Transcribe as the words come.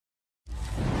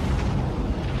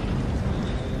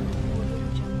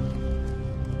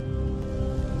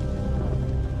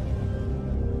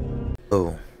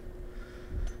Oh,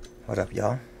 what up,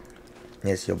 y'all?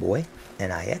 It's your boy,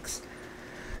 NIX.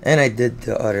 And I did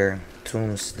the other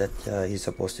tombs that he's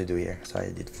supposed to do here. So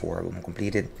I did 4 of them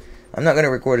completed. I'm not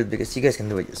gonna record it because you guys can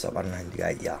do it yourself. I don't have the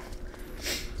idea.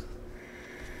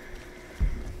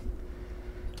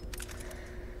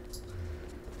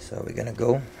 So we're gonna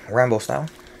go Rambo style.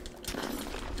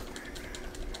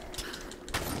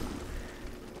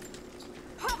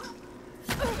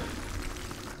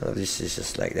 So this is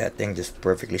just like that thing, just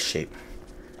perfectly shaped.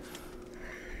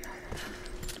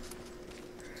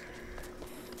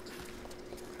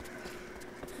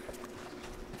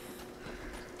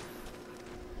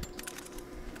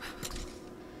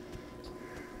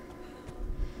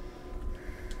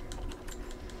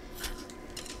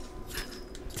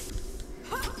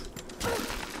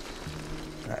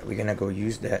 Alright, we're gonna go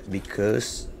use that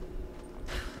because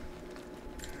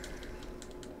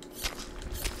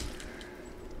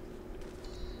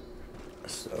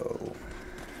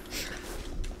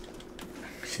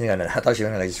I thought she was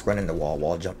gonna like just run in the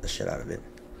wall jump the shit out of it.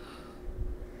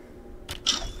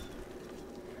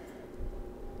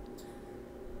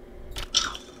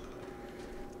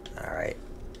 Alright.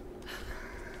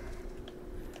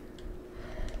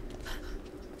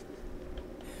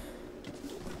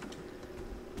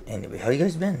 Anyway, how you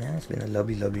guys been, man? It's been a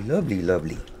lovely.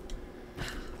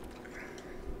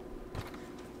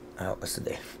 Oh, what's the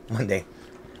day? Monday.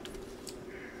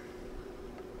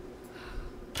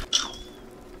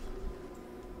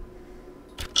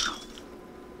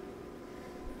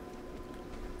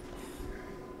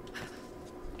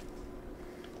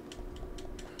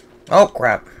 Oh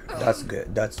crap, that's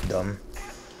good. That's dumb.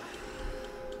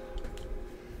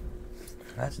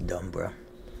 That's dumb, bro.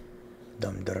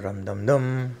 Dumb. You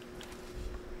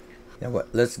know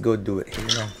what? Let's go do it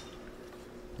here.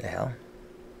 The hell?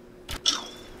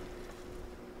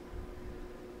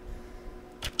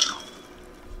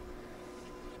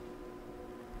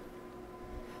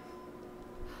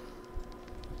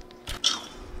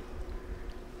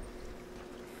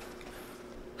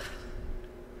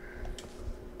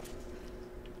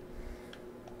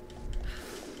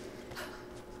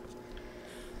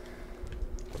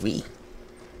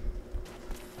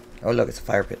 Oh look, it's a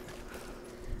fire pit.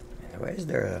 Why is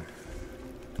there a...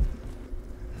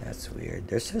 That's weird.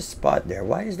 There's a spot there.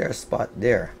 Why is there a spot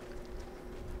there?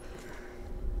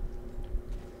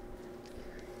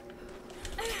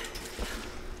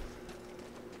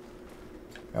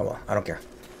 Oh well, I don't care.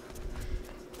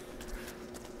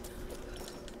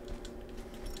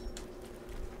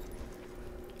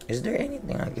 Is there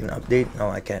anything I can update? No,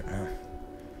 I can't. No.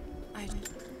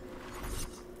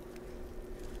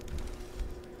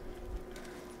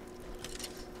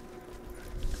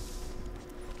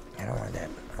 I don't want that.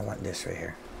 I want this right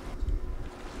here.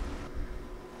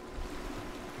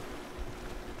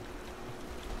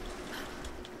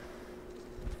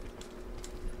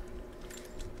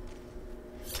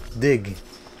 Dig.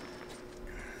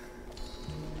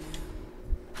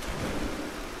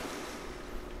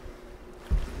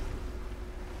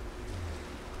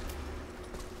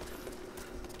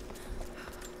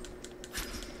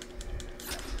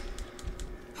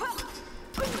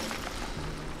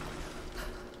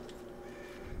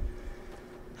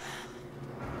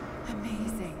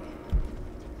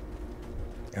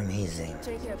 Amazing.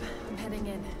 Jacob, I'm heading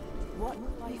in. What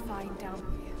will I find down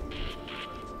here?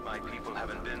 My people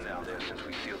haven't been down there since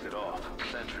we sealed it off,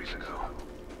 centuries ago.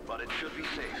 But it should be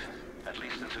safe, at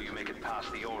least until you make it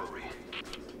past the orrery.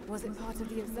 Was it part of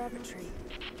the observatory?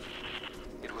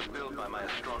 It was built by my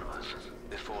astronomers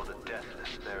before the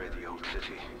Deathless buried the old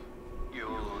city.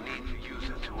 You'll need to use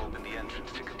it to open the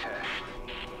entrance to Katesh.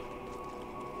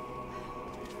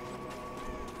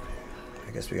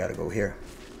 I guess we gotta go here.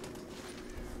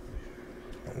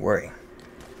 Don't worry.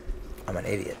 I'm an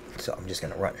idiot, so I'm just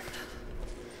gonna run.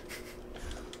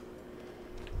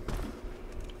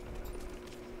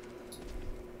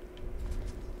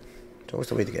 So what's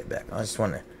the way to get back? I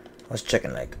was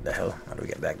checking like the hell. How do we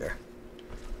get back there?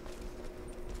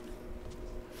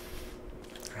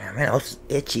 Man, I was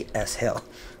itchy as hell.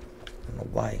 I don't know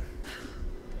why.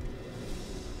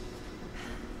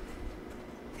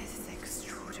 This is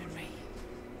extraordinary.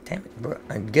 Damn it, bro.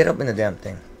 Get up in the damn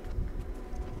thing.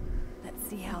 Let's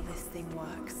see how this thing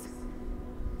works.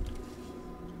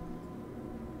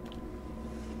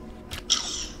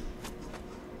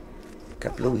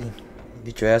 Kaplooey.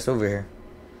 Get your ass over here.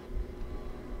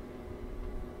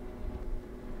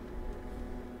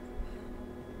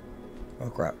 Oh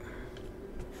crap.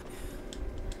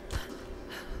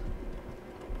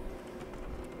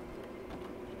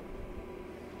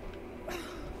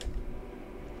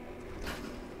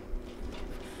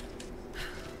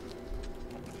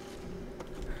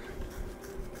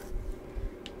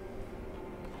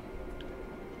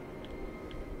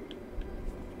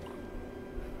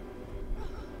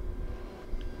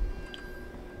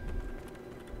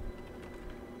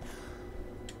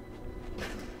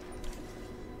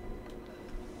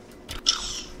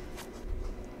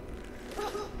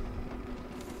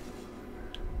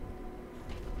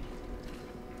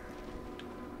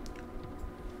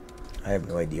 I have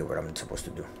no idea what I'm supposed to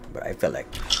do, but I feel like.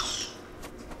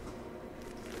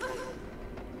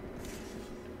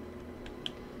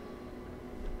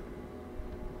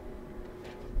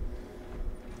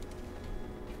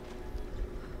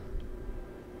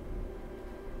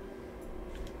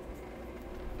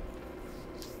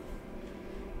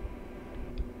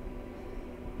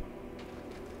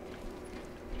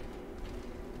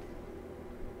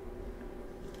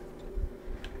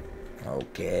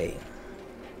 Okay.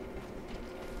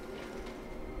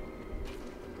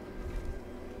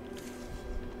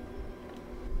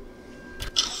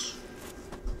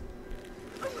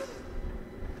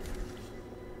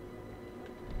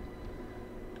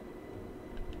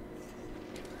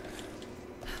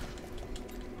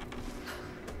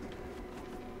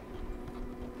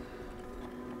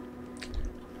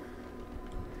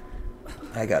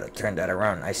 I gotta turn that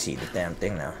around. I see the damn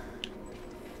thing now.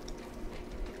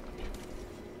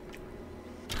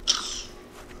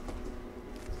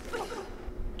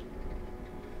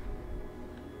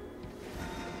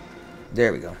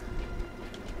 There we go.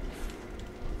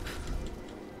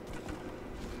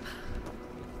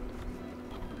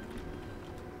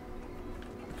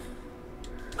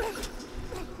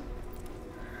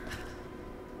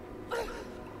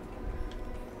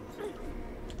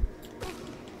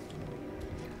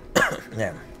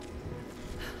 Yeah.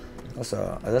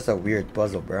 That's a weird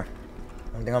puzzle, bro.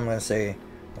 One thing I'm gonna say,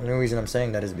 the only reason I'm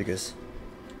saying that is because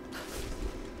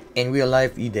in real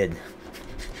life you did.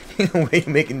 The way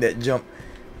making that jump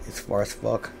is far as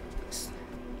fuck. It's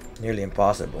nearly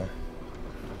impossible.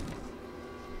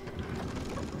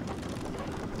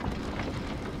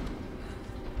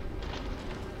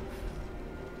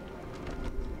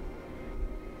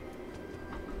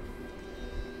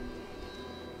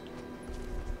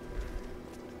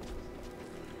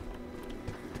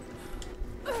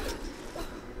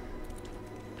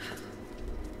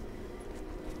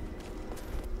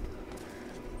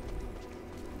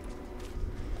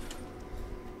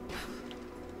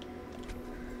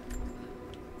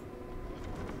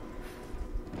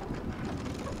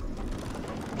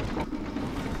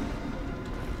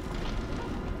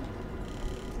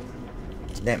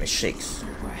 Damn, it shakes.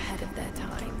 We're ahead of their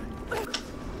time.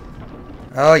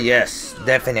 Oh yes,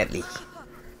 definitely.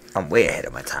 I'm way ahead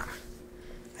of my time.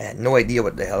 I had no idea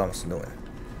what the hell I was doing.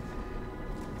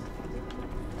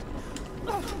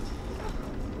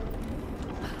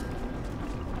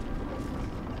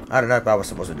 I don't know if I was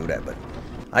supposed to do that, but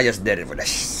I just did it for the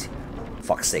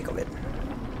fuck's sake of it.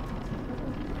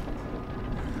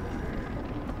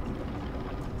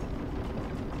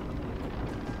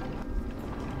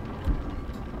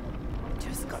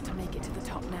 Just got to make it to the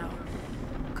top now.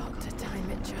 Got to time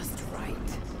it just right.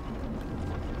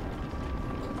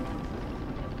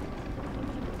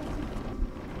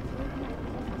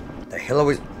 The hell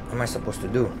am I supposed to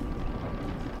do?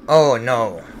 Oh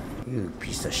no, you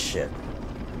piece of shit.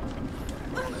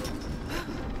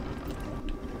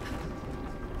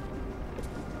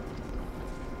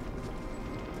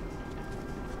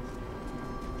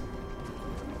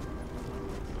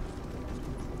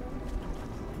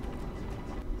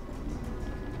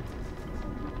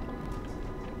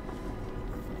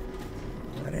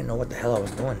 I didn't know what the hell I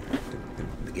was doing to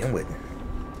begin with.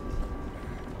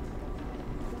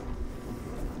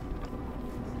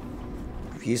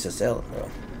 Piece of cell, bro.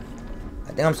 I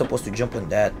think I'm supposed to jump on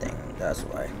that thing. That's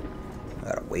why. I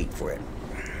gotta wait for it.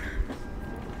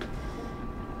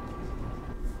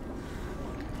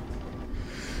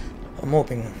 I'm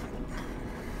hoping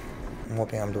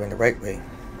I'm doing the right way.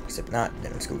 Except not,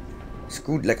 then I'm screwed.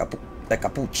 Screwed like a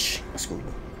pooch. Screwed.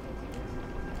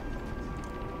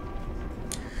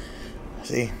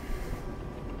 See?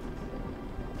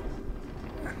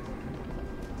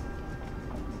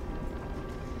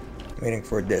 Waiting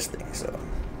for this thing, so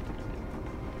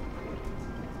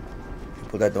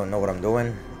people that don't know what I'm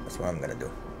doing, that's what I'm gonna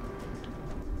do.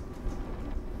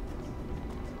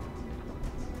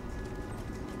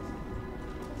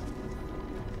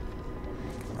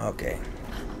 Okay.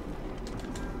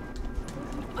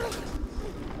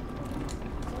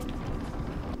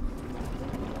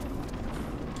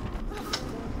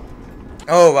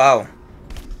 Oh wow!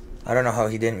 I don't know how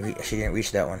she didn't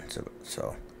reach that one.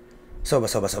 So. Soba.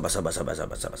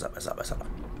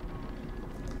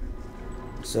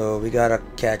 So we gotta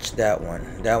catch that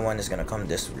one. That one is gonna come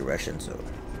this direction, so.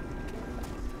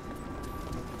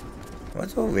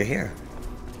 What's over here?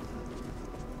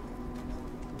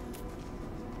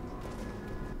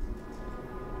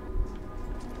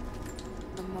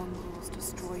 The Mongols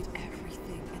destroyed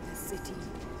everything in the city,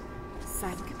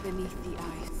 sank beneath the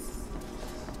ice.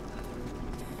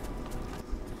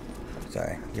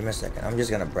 Sorry, give me a second. I'm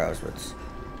just gonna browse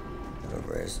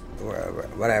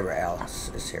whatever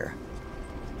else is here.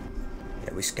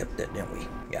 Yeah, we skipped it, didn't we?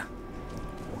 Yeah.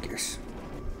 Who cares?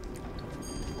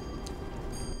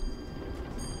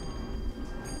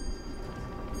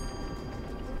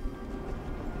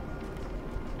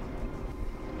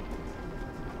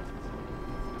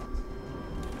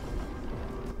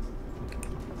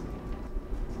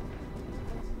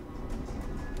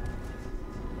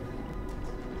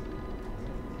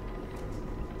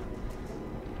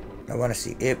 I want to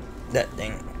see if that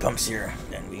thing comes here,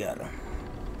 then we gotta.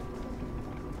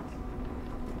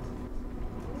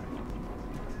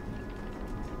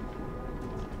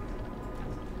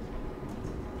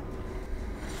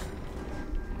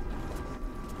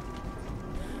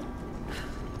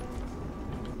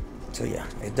 So yeah,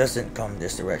 it doesn't come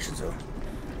this direction, so.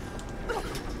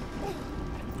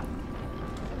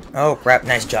 Oh crap,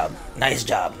 nice job. Nice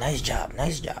job, nice job,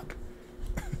 nice job.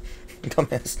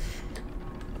 Dumbass.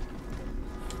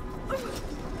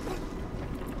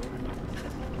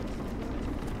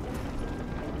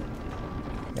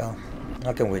 No,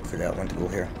 I can wait for that one to go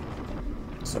here.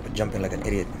 Stop jumping like an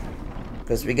idiot.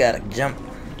 Because we gotta jump.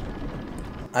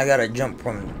 I gotta jump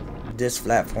from this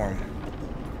platform.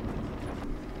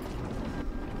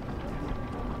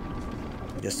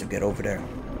 Just to get over there.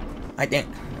 I think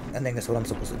that's what I'm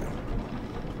supposed to do.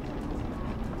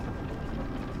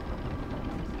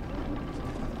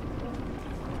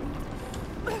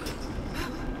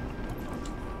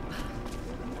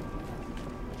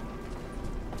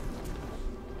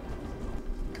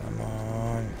 Come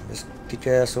on, just get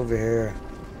your ass over here.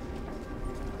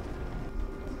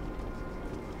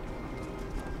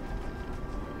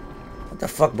 What the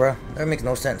fuck, bro? That makes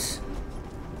no sense.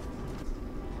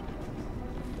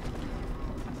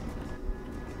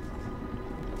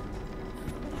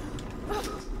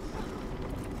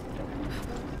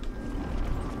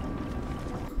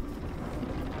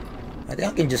 I think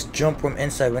I can just jump from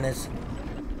inside when it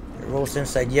rolls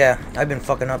inside. Yeah, I've been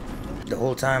fucking up the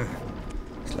whole time.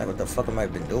 It's like, what the fuck am I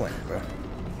been doing, bro?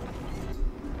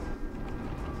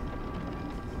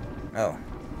 Oh.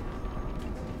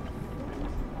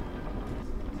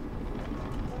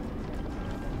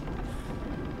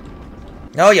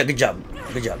 Oh yeah, good job.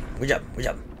 Good job. Good job. Good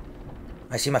job.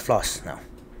 I see my floss now.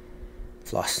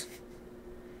 Floss.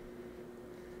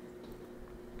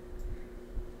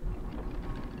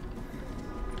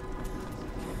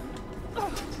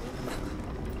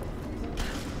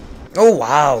 Oh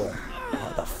wow!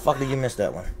 How the fuck did you miss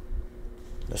that one?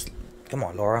 Just come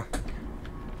on, Laura.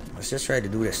 Let's just try to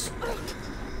do this.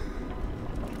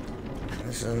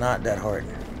 This is not that hard.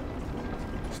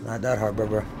 It's not that hard,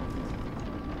 bro.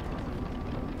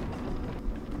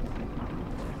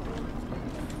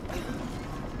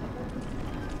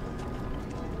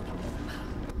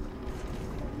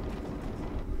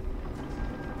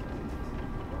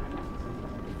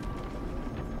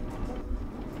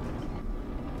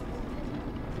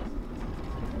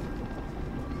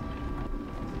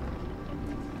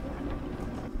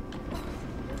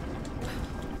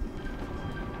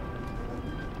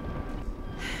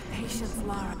 Patience,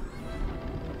 Lara.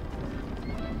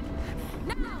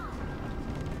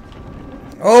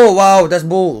 Oh wow, that's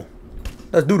bull.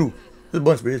 That's doo-doo. This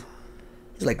bunch, bitch.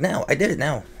 He's like, now. I did it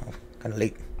now. Oh, kind of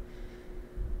late.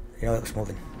 You know, it was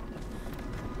moving.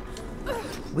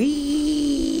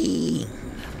 Wee.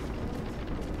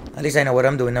 At least I know what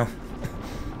I'm doing now.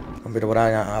 Compared to what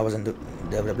I wasn't doing.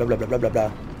 Blah blah blah blah blah blah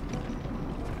blah.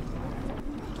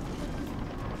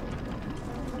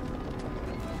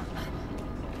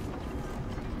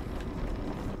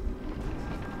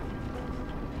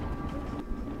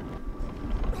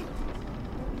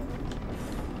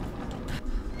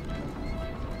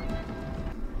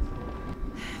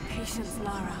 Patience,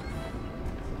 Lara.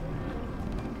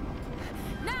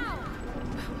 Now!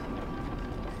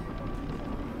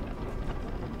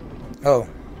 Oh.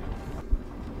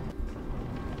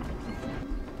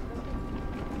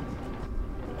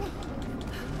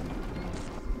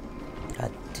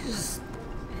 God,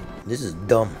 this is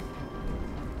dumb.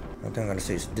 One thing I'm gonna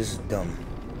say is this is dumb.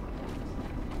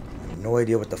 I have no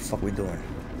idea what the fuck we're doing.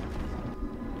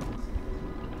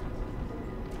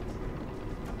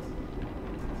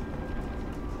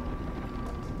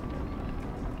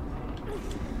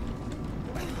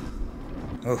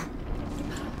 Oh.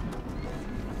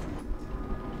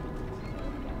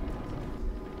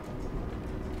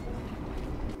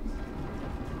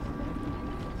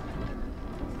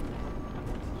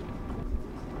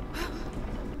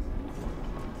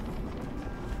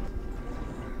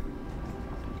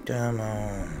 Come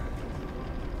on.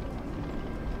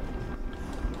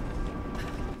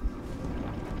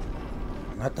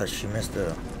 I thought she missed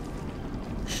the...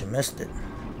 She missed it.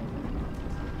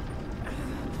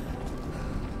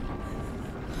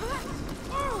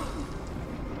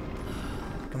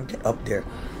 Don't get up there.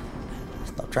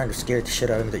 Stop trying to scare the shit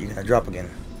out of me that you're gonna drop again.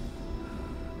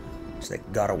 It's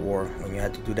like God of War when you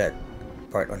had to do that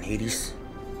part on Hades.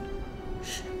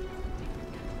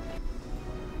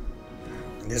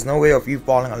 There's no way of you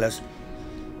falling unless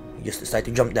you just decide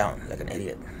to jump down like an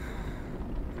idiot.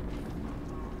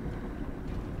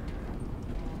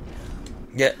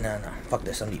 Yeah, no, fuck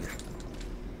this, I'm leaving.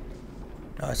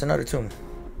 Oh, it's another tomb.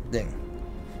 Ding.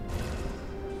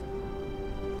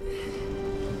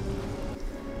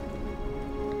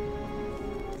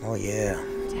 Oh yeah.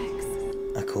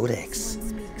 A codex. One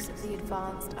speaks of the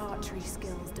advanced archery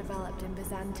skills developed in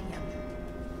Byzantium.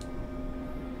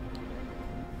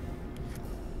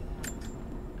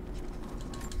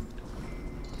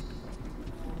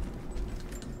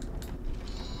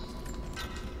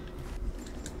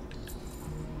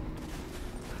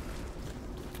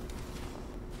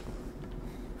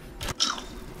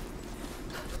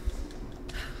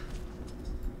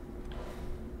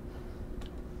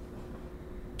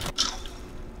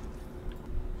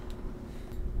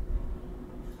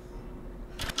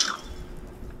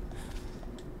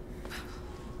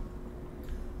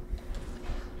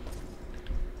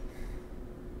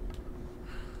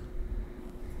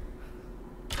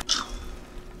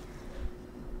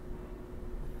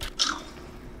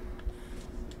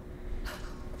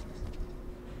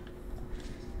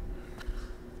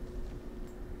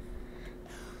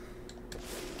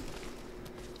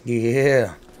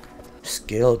 Yeah.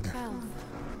 Skilled. Well,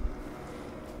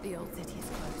 the old city is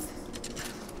close.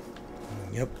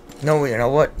 Yep. No, you know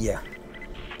what? Yeah.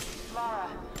 Lara,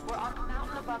 we're on the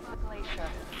mountain above the glacier.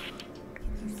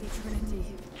 Can you see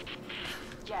Trinity?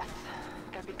 Yes,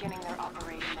 they're beginning their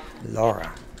operation.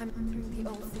 Laura. I'm through the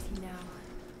old city now.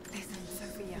 Listen,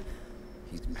 Sophia.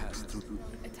 He's passed through.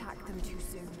 Attack them too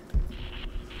soon.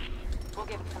 We'll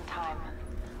give it some time.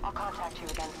 I'll contact you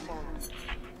again soon.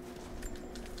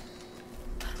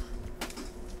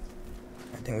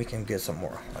 I think we can get some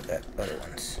more of that other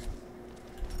ones.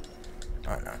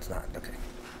 Oh no, it's not. Okay.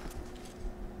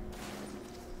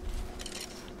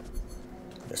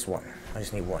 This one. I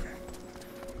just need one.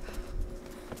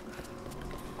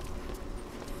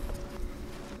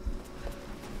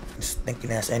 This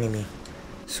stinking ass enemy.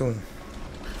 Soon.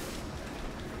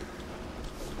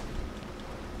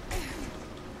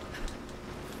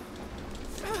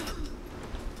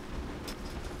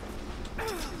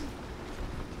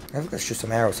 I've got to shoot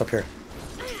some arrows up here.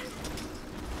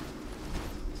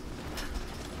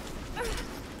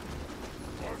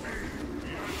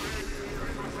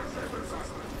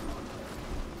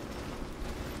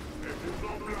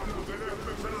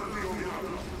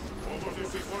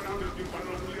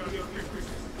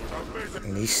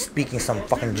 And he's speaking some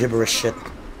fucking gibberish shit.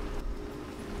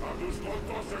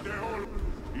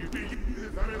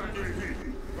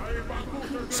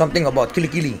 Something about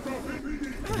kilikili.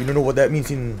 If you don't know what that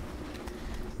means in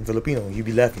Filipino, you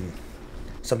be laughing.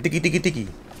 Some tiki tiki tiki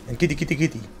and kitty kitty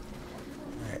kitty.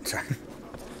 Alright, sorry.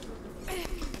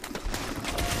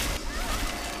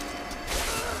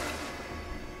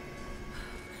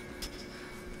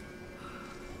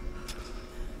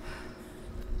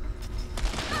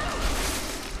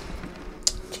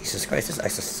 Jesus Christ, this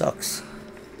ISIS sucks.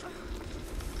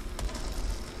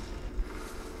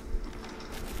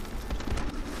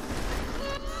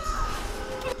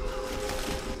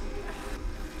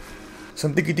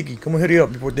 Some tiki tiki, come on, hurry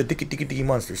up before the tiki tiki tiki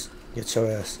monsters get your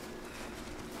ass.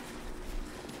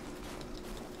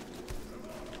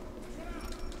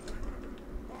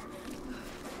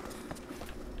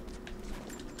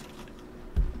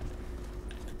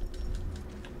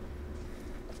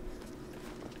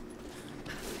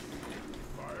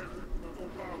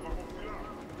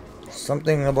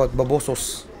 Something about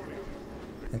babosos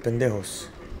and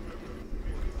pendejos.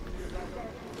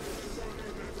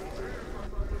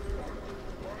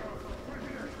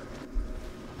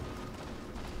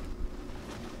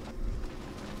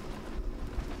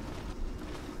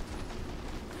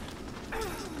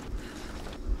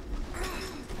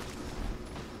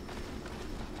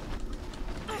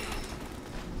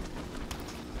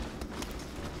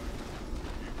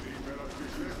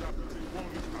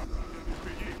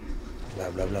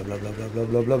 Blah blah blah blah blah blah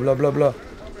blah blah blah blah blah.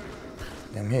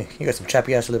 Damn, hey, you got some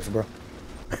chappy ass lips, bro.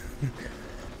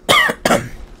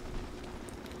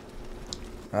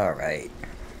 All right.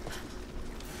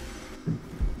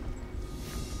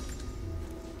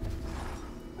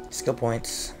 Skill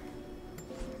points.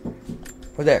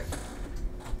 We're there.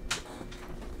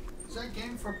 So, that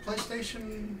game for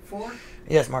PlayStation 4?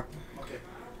 Yes, Mark. Okay.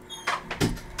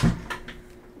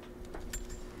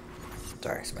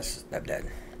 Sorry, it's my stepdad.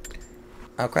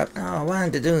 Oh crap! No, I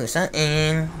wanted to do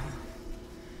something.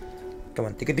 Come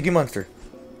on, Tiki Monster.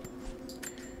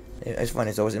 It's funny.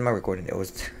 It's always in my recording. It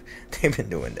was they've been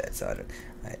doing that, so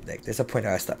like there's a point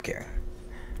where I stopped caring.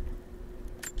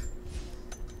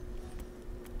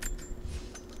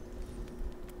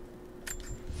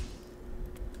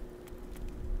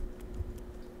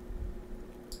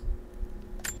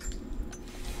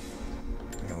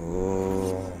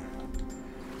 Oh,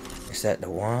 is that the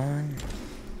one?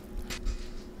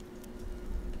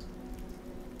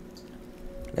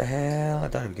 The hell! I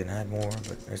thought we could add more,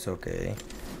 but it's okay.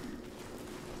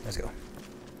 Let's go.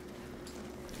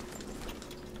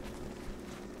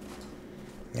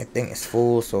 That thing is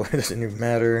full, so it doesn't even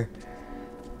matter.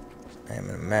 I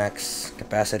am at max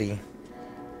capacity.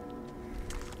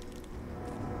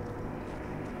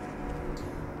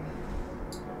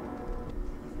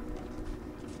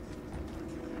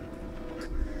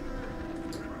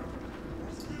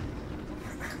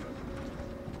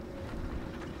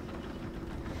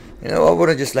 You know, I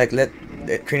would've just like let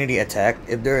the Trinity attack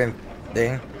if they're in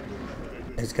thing.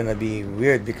 It's gonna be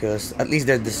weird because at least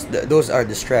those are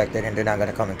distracted and they're not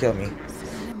gonna come and kill me.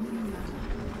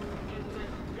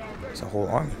 It's a whole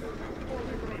army.